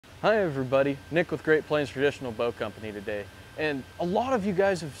Hi everybody, Nick with Great Plains Traditional Bow Company today. And a lot of you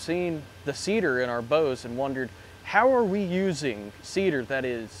guys have seen the cedar in our bows and wondered, how are we using cedar that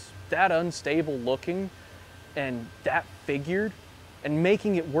is that unstable looking and that figured and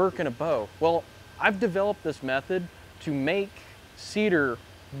making it work in a bow? Well, I've developed this method to make cedar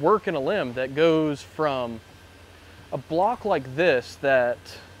work in a limb that goes from a block like this that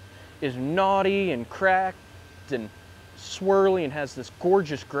is knotty and cracked and swirly and has this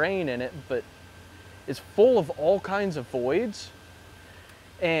gorgeous grain in it, but is full of all kinds of voids,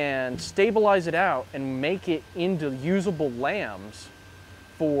 and stabilize it out and make it into usable lambs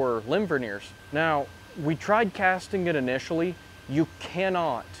for limb veneers. Now, we tried casting it initially. You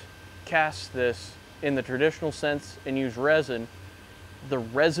cannot cast this in the traditional sense and use resin. The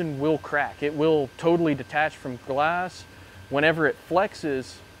resin will crack. It will totally detach from glass. Whenever it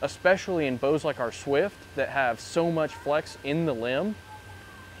flexes, especially in bows like our Swift that have so much flex in the limb,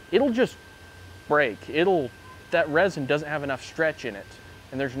 it'll just break. That resin doesn't have enough stretch in it,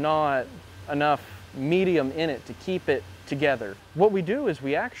 and there's not enough medium in it to keep it together. What we do is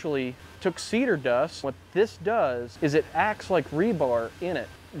we actually took cedar dust. What this does is it acts like rebar in it.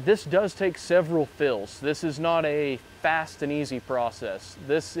 This does take several fills. This is not a fast and easy process.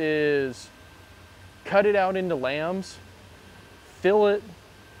 This is cut it out into lambs, fill it,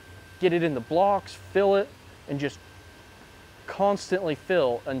 get it in the blocks, fill it, and just constantly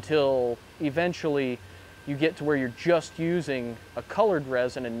fill until eventually you get to where you're just using a colored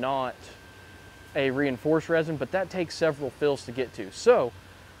resin and not a reinforced resin, but that takes several fills to get to. So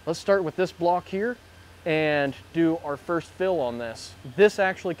let's start with this block here and do our first fill on this. This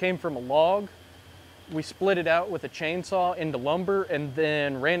actually came from a log. We split it out with a chainsaw into lumber and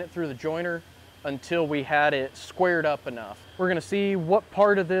then ran it through the joiner until we had it squared up enough. We're gonna see what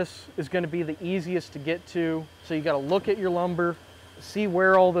part of this is gonna be the easiest to get to. So you gotta look at your lumber, see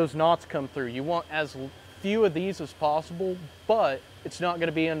where all those knots come through. You want as few of these as possible, but it's not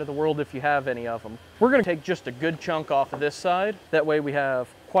gonna be end of the world if you have any of them. We're gonna take just a good chunk off of this side. That way we have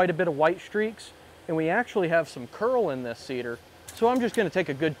quite a bit of white streaks, and we actually have some curl in this cedar. So I'm just gonna take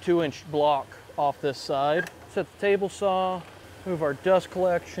a good 2-inch block off this side, set the table saw, move our dust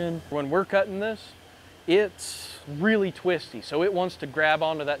collection. When we're cutting this, it's really twisty, so it wants to grab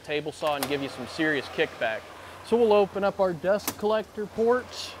onto that table saw and give you some serious kickback. So we'll open up our dust collector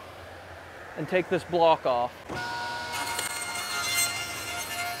ports and take this block off.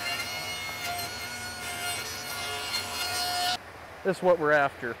 This is what we're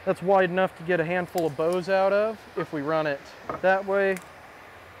after. That's wide enough to get a handful of bows out of. If we run it that way,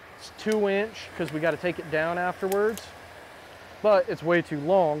 it's 2-inch because we got to take it down afterwards. But it's way too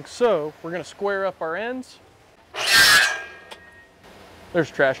long, so we're gonna square up our ends.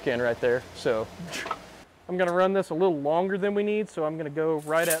 There's a trash can right there. So I'm gonna run this a little longer than we need, so I'm gonna go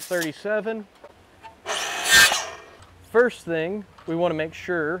right at 37. First thing, we wanna make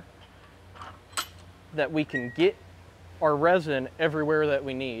sure that we can get our resin everywhere that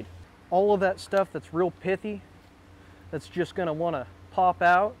we need. All of that stuff that's real pithy, that's just gonna wanna pop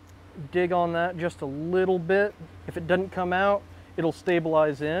out, dig on that just a little bit. If it doesn't come out, it'll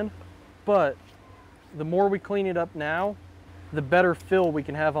stabilize in, but the more we clean it up now, the better fill we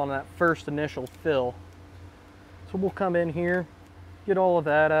can have on that first initial fill. So we'll come in here, get all of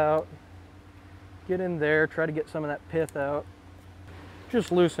that out, get in there, try to get some of that pith out,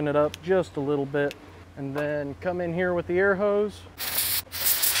 just loosen it up just a little bit, and then come in here with the air hose.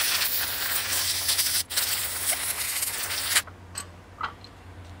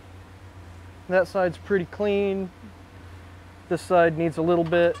 That side's pretty clean. This side needs a little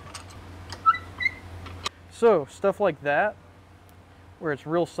bit. So stuff like that, where it's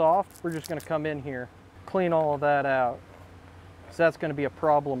real soft, we're just gonna come in here, clean all of that out, because that's gonna be a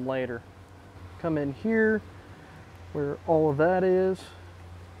problem later. Come in here, where all of that is.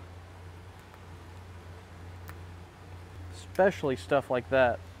 Especially stuff like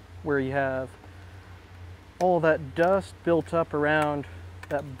that, where you have all of that dust built up around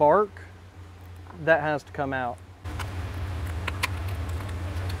that bark, that has to come out.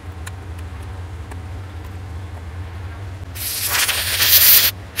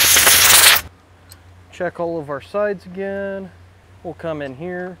 Check all of our sides again. We'll come in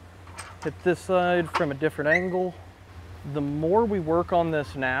here, hit this side from a different angle. The more we work on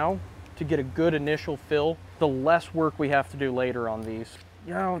this now to get a good initial fill, the less work we have to do later on these.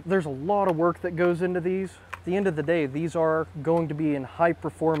 You know, there's a lot of work that goes into these. At the end of the day, these are going to be in high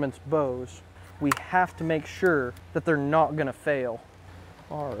performance bows. We have to make sure that they're not gonna fail.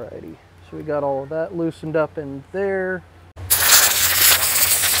 Alrighty, so we got all of that loosened up in there.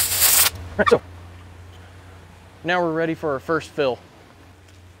 So now we're ready for our first fill.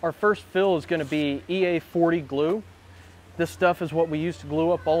 Our first fill is going to be EA40 glue. This stuff is what we use to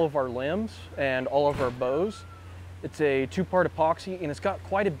glue up all of our limbs and all of our bows. It's a 2-part epoxy and it's got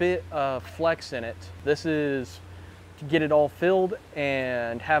quite a bit of flex in it. This is to get it all filled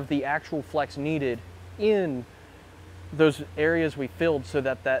and have the actual flex needed in those areas we filled so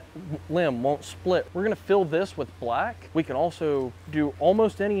that that limb won't split. We're going to fill this with black. We can also do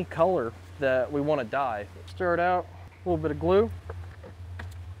almost any color that we want to dye. Start out, a little bit of glue.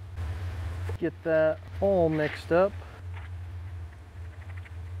 Get that all mixed up.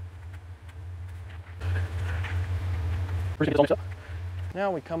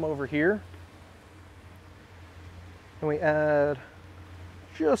 Now we come over here and we add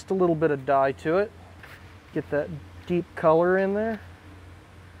just a little bit of dye to it. Get that deep color in there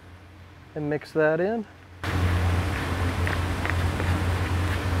and mix that in.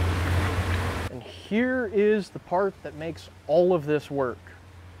 And here is the part that makes all of this work.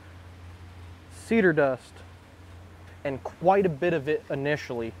 Cedar dust, and quite a bit of it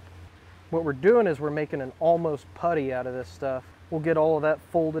initially. What we're doing is we're making an almost putty out of this stuff. We'll get all of that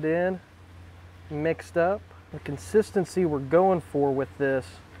folded in, mixed up. The consistency we're going for with this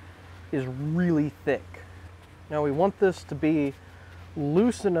is really thick. Now we want this to be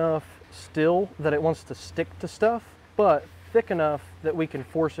loose enough still that it wants to stick to stuff, but thick enough that we can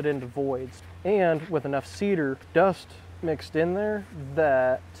force it into voids. And with enough cedar dust mixed in there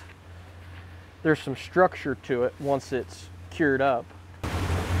that there's some structure to it once it's cured up.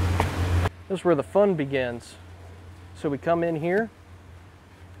 This is where the fun begins. So we come in here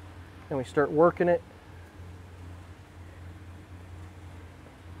and we start working it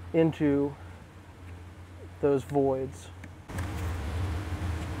into those voids.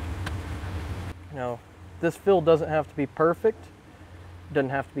 Now, this fill doesn't have to be perfect, it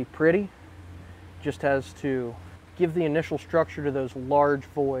doesn't have to be pretty, it just has to give the initial structure to those large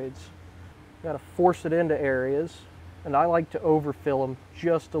voids. You gotta force it into areas, and I like to overfill them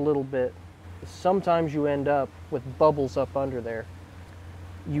just a little bit. Sometimes you end up with bubbles up under there.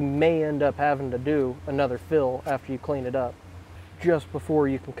 You may end up having to do another fill after you clean it up, just before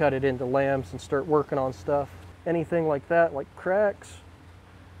you can cut it into lambs and start working on stuff. Anything like that, like cracks,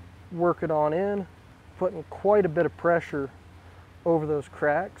 work it on in, putting quite a bit of pressure over those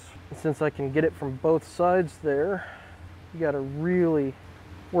cracks. And since I can get it from both sides there, you gotta really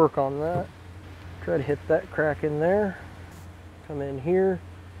work on that. Try to hit that crack in there, come in here,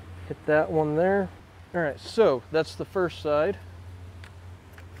 hit that one there. All right, so that's the first side.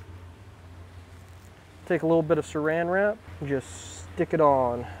 Take a little bit of saran wrap and just stick it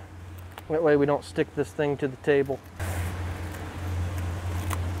on. That way we don't stick this thing to the table.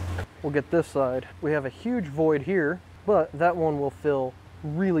 We'll get this side. We have a huge void here, but that one will fill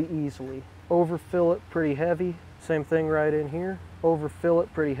really easily. Overfill it pretty heavy. Same thing right in here. Overfill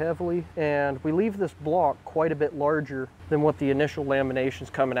it pretty heavily, and we leave this block quite a bit larger than what the initial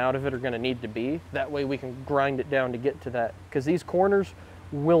laminations coming out of it are going to need to be. That way we can grind it down to get to that, because these corners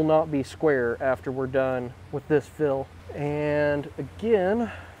will not be square after we're done with this fill. And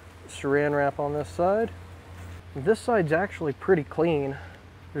again, saran wrap on this side. This side's actually pretty clean.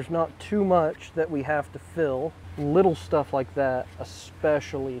 There's not too much that we have to fill. Little stuff like that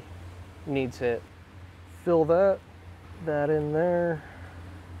especially needs hit. Fill that in there,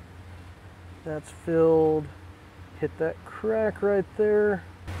 that's filled, hit that crack right there.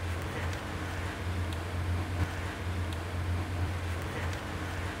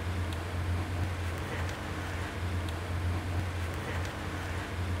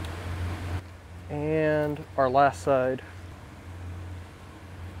 And our last side.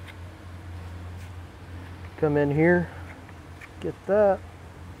 Come in here, get that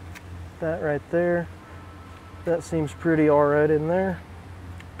right there. That seems pretty all right in there.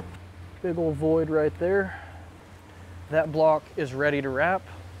 Big old void right there. That block is ready to wrap.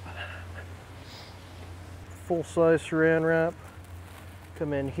 Full size saran wrap.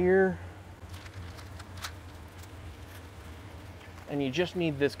 Come in here. And you just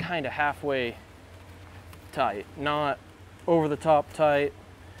need this kind of halfway tight, not over the top tight,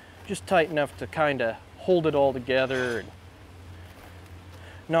 just tight enough to kind of hold it all together and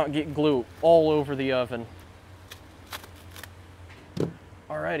not get glue all over the oven.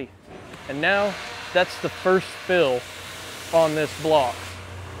 Alrighty, and now that's the first fill on this block.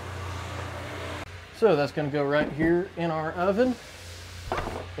 So that's going to go right here in our oven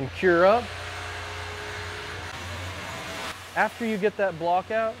and cure up. After you get that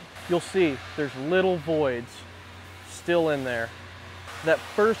block out, you'll see there's little voids still in there. That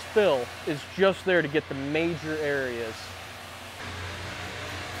first fill is just there to get the major areas.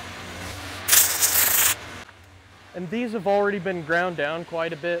 And these have already been ground down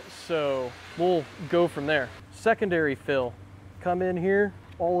quite a bit, so we'll go from there. Secondary fill. Come in here,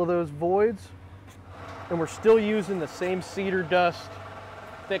 all of those voids, and we're still using the same cedar dust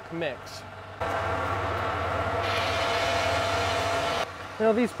thick mix.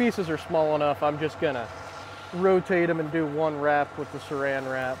 Now these pieces are small enough, I'm just gonna rotate them and do one wrap with the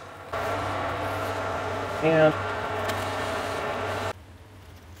saran wrap.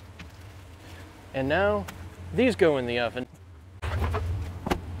 And now these go in the oven.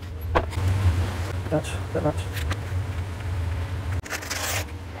 That's.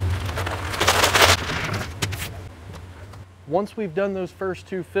 Once we've done those first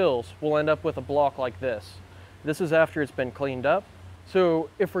two fills, we'll end up with a block like this. This is after it's been cleaned up. So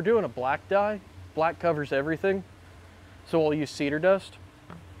if we're doing a black dye, black covers everything, so I'll use cedar dust.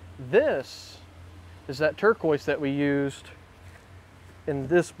 This is that turquoise that we used in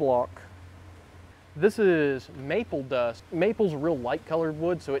this block. This is maple dust. Maple's a real light colored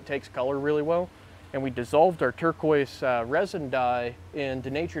wood, so it takes color really well. And we dissolved our turquoise resin dye in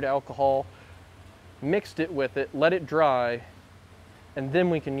denatured alcohol, mixed it with it, let it dry, and then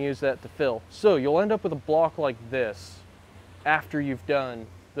we can use that to fill. So you'll end up with a block like this after you've done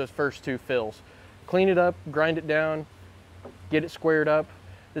those first two fills. Clean it up, grind it down, get it squared up.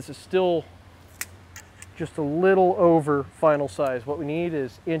 This is still just a little over final size. What we need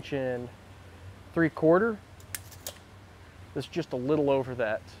is 1 3/4 inch. This is just a little over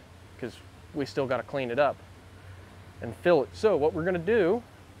that because we still got to clean it up and fill it. So what we're going to do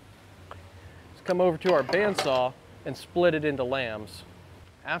is come over to our bandsaw and split it into lambs.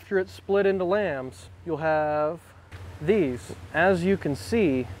 After it's split into lambs, you'll have these. As you can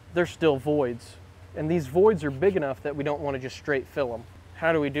see, they're still voids. And these voids are big enough that we don't want to just straight fill them.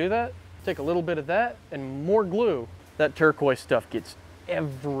 How do we do that? Take a little bit of that and more glue. That turquoise stuff gets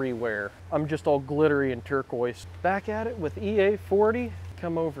everywhere. I'm just all glittery and turquoise. Back at it with EA40.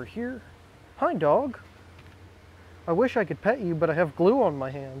 Come over here. Hi, dog. I wish I could pet you, but I have glue on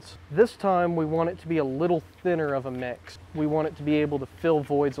my hands. This time we want it to be a little thinner of a mix. We want it to be able to fill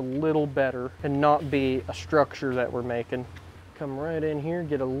voids a little better and not be a structure that we're making. Come right in here,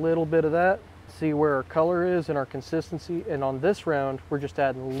 get a little bit of that. See where our color is and our consistency. And on this round, we're just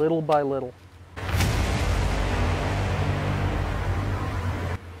adding little by little.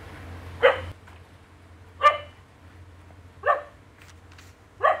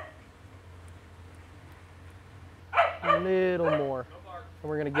 A little more. And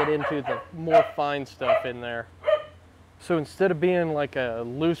we're going to get into the more fine stuff in there. So instead of being like a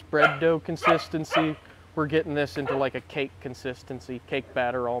loose bread dough consistency, we're getting this into like a cake consistency, cake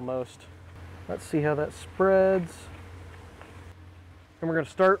batter almost. Let's see how that spreads. And we're going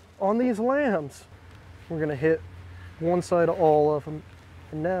to start on these lambs. We're going to hit one side of all of them.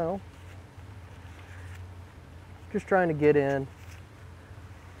 And now, just trying to get in.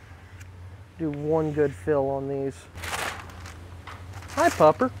 Do one good fill on these. Hi,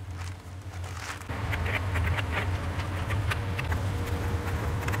 pupper.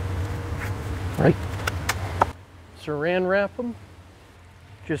 Right. Saran wrap them.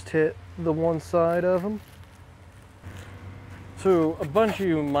 Just hit the one side of them. So a bunch of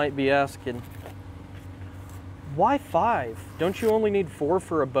you might be asking, why 5? Don't you only need 4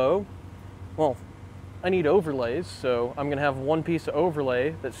 for a bow? Well, I need overlays, so I'm gonna have one piece of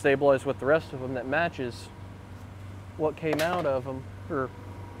overlay that's stabilized with the rest of them that matches what came out of them, or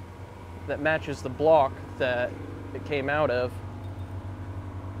that matches the block that it came out of.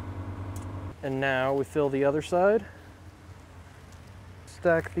 And now we fill the other side.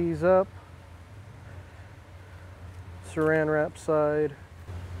 Stack these up. Saran wrap side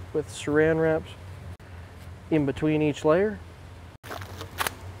with saran wraps in between each layer.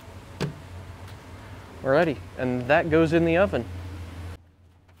 Alrighty, and that goes in the oven.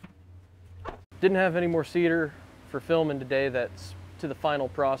 Didn't have any more cedar for filming today that's to the final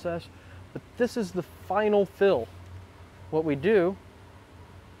process, but this is the final fill. What we do,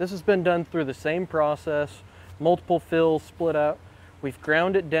 this has been done through the same process, multiple fills split out. We've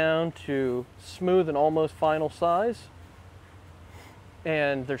ground it down to smooth and almost final size,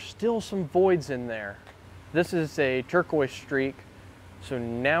 and there's still some voids in there. This is a turquoise streak, so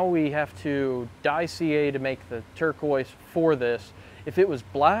now we have to dye CA to make the turquoise for this. If it was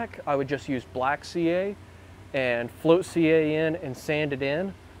black, I would just use black CA and float CA in and sand it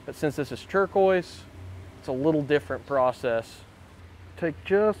in, but since this is turquoise, it's a little different process. Take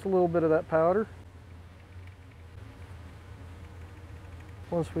just a little bit of that powder.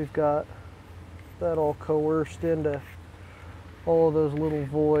 Once we've got that all coerced into all of those little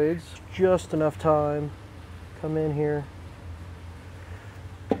voids, just enough time, come in here,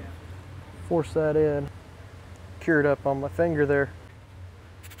 force that in, cured up on my finger there.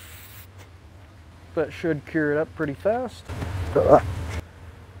 But should cure it up pretty fast.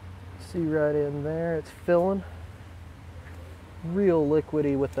 See right in there, it's filling. Real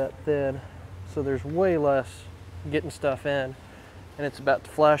liquidy with that thin, so there's way less getting stuff in, and it's about to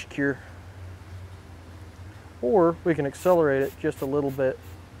flash cure. Or we can accelerate it just a little bit.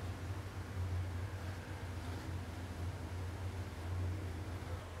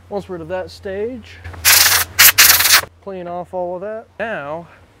 Once we're to that stage, clean off all of that. Now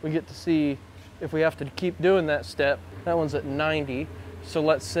we get to see if we have to keep doing that step. That one's at 90. So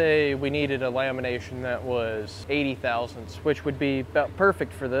let's say we needed a lamination that was 80 thousandths, which would be about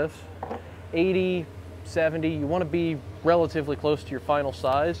perfect for this. 80, 70, you want to be relatively close to your final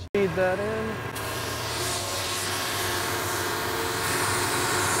size. Feed that in.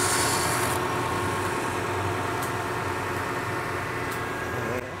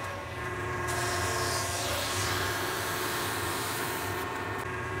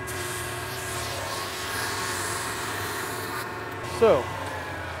 So,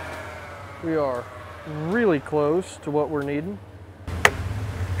 we are really close to what we're needing.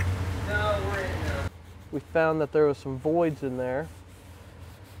 No, we're in now. We found that there was some voids in there.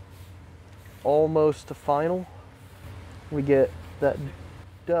 Almost to final. We get that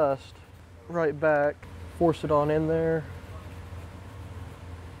dust right back, force it on in there.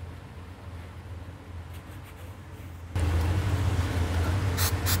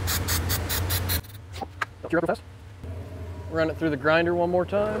 Cure up real fast. Run it through the grinder one more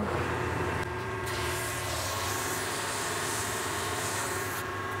time.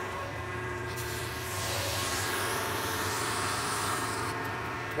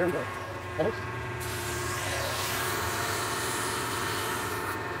 There we go. Almost.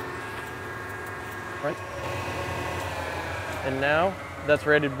 Right. And now that's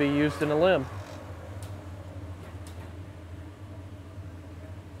ready to be used in a limb.